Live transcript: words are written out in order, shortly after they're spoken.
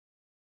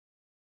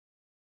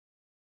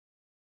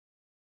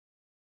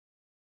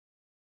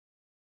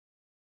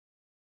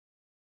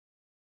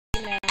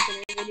today's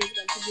video is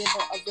going to be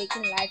about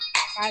Awaken Life.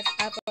 Guys,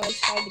 I've already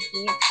started the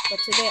game, but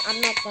today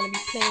I'm not going to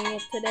be playing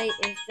it. Today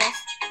is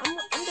just,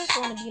 I'm just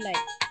going to be like,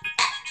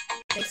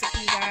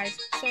 basically guys,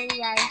 showing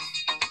you guys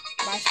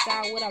my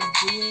style, what I'm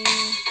doing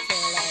to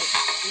like,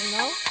 you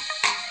know,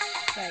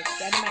 like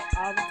getting my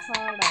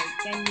avatar, like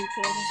getting new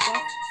clothes and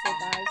stuff. So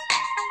guys,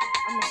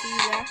 I'm going to see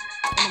you there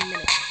in a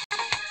minute.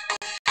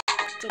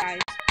 So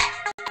guys,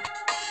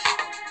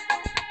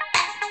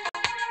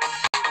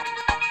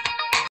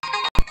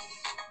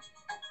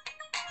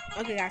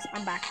 okay guys,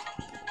 I'm back.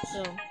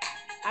 So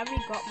I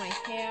already got my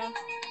hair.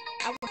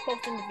 I was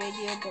posting the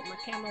video, but my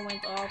camera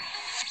went off.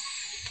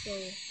 So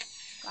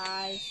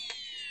guys,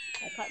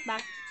 I cut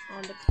back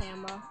on the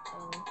camera,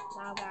 and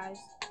now guys,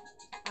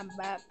 I'm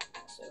back.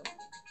 So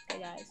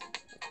okay guys,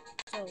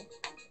 so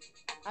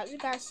as you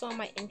guys saw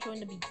my intro in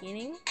the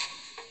beginning,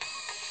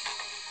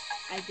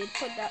 I did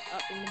put that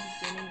up in the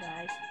beginning,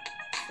 guys.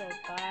 So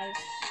guys,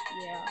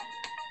 yeah,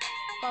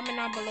 comment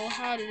down below,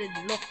 how did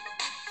it look?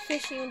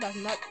 Fishing does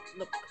not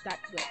look that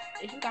good.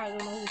 If you guys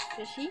don't know who's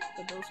Fishy,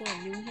 for those who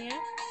are new here,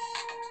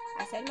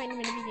 I said my name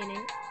in the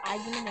beginning, I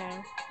Gaming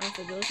now. And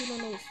for those who don't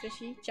know who's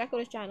Fishy, check out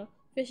his channel,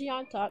 Fishy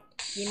on Top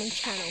Gaming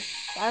Channel.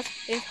 That's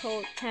his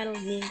whole channel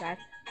name, guys.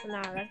 So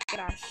now let's get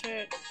our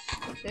shirt.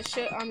 The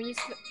shirt on me,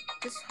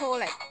 this whole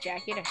like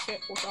jacket and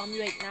shirt was on me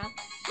right now.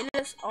 It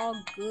looks all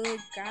good,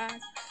 guys.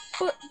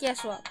 But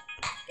guess what?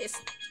 It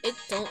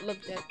don't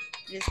look that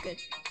this good.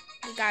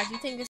 Hey guys, you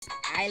think this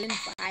island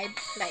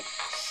vibe like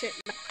shit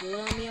look good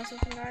on me or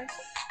something, guys?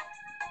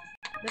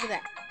 Look at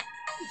that.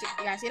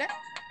 You guys see that?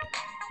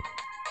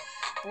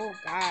 Oh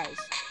guys,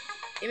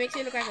 it makes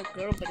it look like a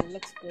girl, but it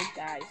looks good,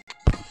 guys.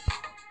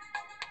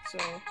 So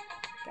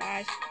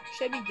guys,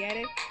 should we get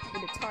it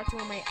with the tattoo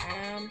on my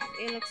arm?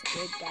 It looks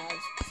good,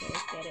 guys. So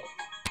let's get it.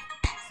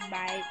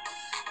 Bye.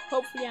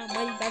 Hopefully our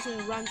money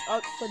doesn't run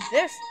out for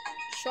this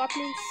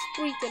shopping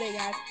spree today,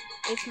 guys.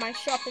 It's my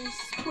shopping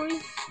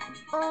spree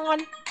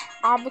on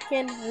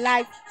Avakin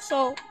Life.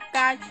 So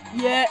guys,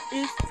 yeah,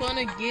 it's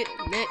gonna get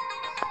lit.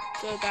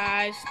 So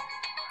guys,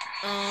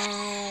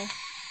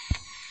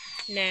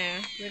 now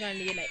we're gonna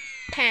need like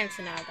pants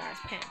now, guys.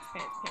 Pants.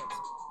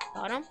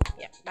 Bottom,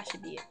 yeah, that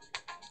should be it.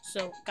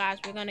 So guys,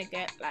 we're gonna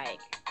get like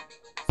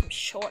some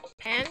short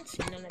pants,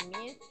 you know what I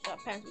mean? Short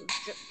pants with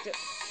drip.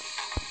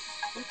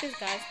 Look at this,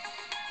 guys.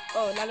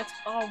 Oh, that looks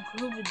all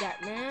good with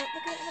that, man.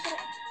 Look at it.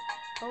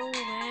 Oh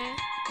man,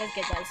 let's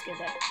get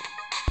that.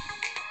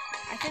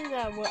 I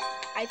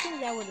think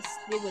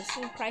they were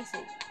seeing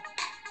pricing.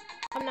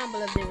 I'm not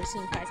believe they were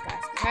seeing price,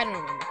 guys. I don't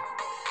remember.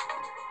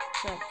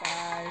 So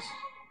guys,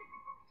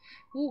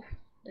 ooh,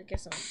 let's get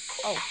some.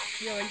 Oh,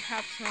 we already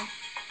have some.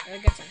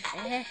 Let's get some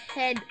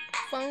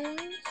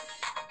headphones.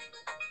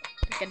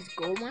 Let's get this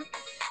gold one.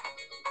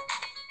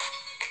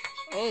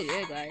 Oh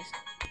yeah, guys,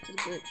 this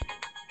is good.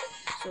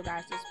 So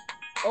guys,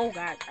 oh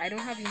guys, I don't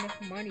have enough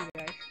money,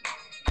 guys.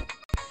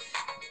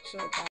 So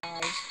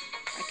guys,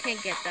 I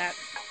can't get that.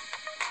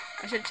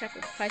 I should check the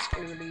price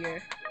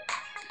earlier.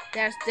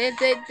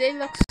 They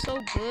look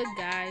so good,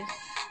 guys.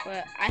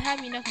 But I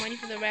have enough money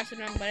for the rest of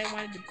them, but I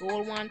wanted the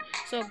gold one.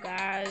 So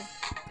guys,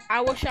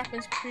 our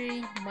shopping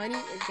spree money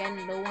is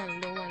getting lower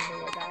and lower,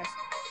 guys.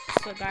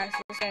 So guys,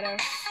 let's get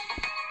us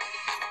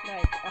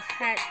like a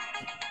hat.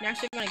 Now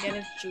we're gonna get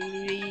us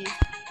jewelry.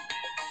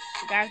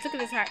 Guys, look at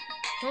this hat.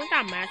 Don't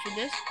that match with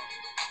this?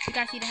 You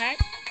guys see the hat?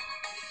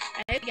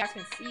 I hope you guys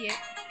can see it.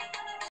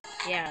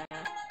 Yeah,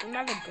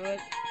 not look good.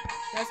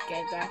 Let's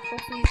get that.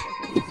 Hopefully it's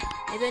okay.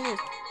 And then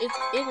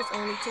it was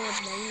only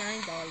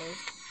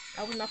 $299.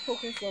 I was not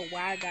poking for a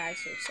while, guys,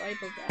 so sorry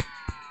about that.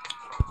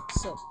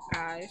 So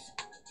guys,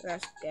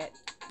 let's get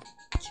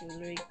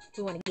jewelry.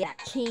 We want to get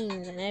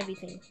chains and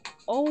everything.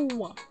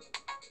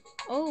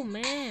 Oh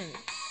man,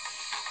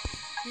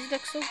 these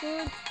look so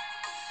good,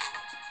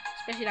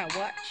 especially that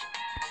watch.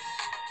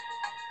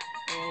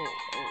 Oh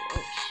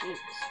shit,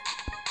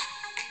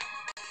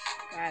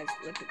 guys,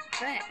 look at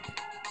that.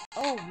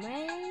 Oh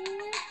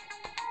man,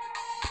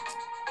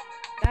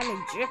 that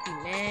look drippy,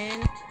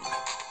 man.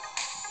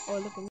 Oh,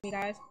 look at me,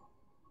 guys.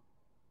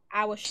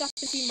 Our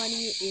shopping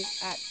money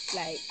is at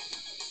like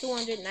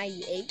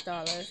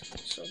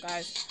 $298. So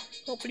guys,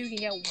 hopefully we can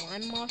get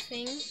one more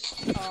thing,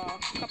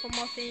 a couple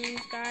more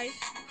things, guys.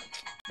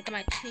 Look at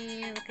my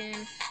chain,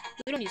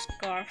 we don't need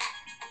scarf,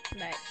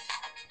 like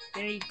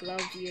we don't need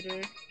gloves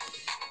either.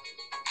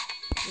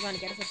 We're gonna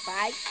get us a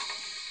bag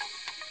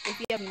if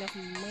we have enough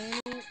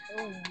money.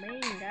 Oh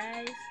man,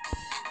 guys,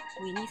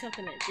 we need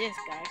something like this,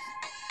 guys.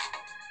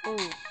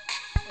 Oh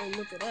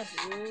look at us,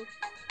 dude.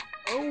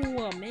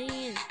 Oh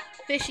man,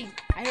 Fishy,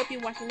 I hope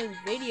you're watching this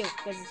video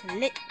because it's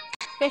lit.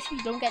 Fishy,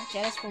 don't get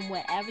jealous from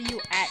wherever you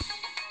at.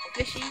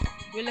 Fishy,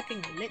 we're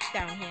looking lit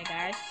down here,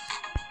 guys.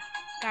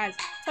 Guys,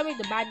 tell me if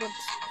the bag looks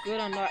good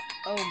or not.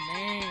 Oh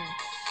man,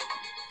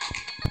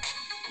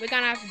 we're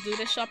gonna have to do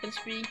this shopping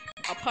spree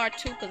a part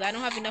 2 because I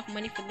don't have enough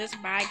money for this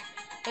bag.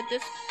 But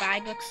this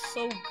bag looks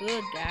so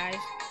good, guys.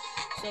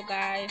 So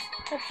guys,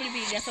 hopefully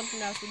we can get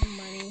something else with the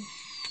money.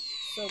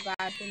 So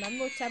guys,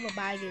 remember what type of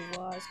bag it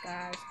was,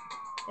 guys.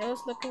 It was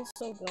looking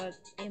so good.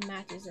 It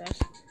matches us.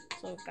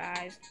 So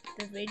guys,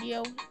 the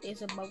video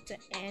is about to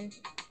end.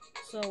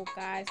 So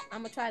guys,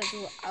 I'm gonna try to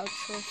do an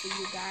outro for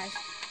you guys.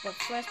 But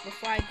first,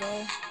 before I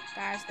go,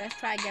 guys, let's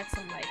try to get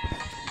some like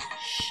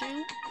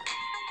shoe.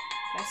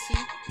 Let's see,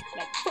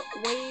 like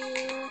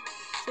footwear.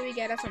 So we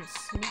get us some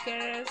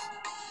sneakers.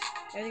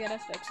 Let's get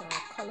us like some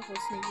colorful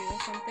sneakers or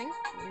something.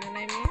 You know what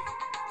I mean?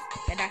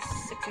 Yeah, that's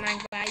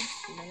 6ix9ine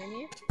vibes. You know what I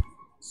mean?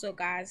 So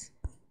guys,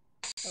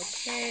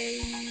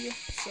 okay.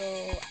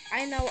 So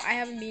I know I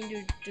haven't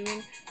been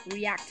doing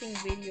reacting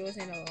videos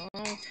in a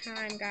long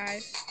time,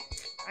 guys.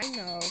 I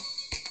know.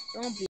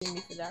 Don't blame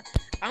me for that.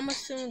 I'ma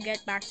soon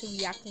get back to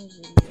reacting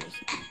videos.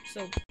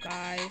 So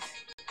guys,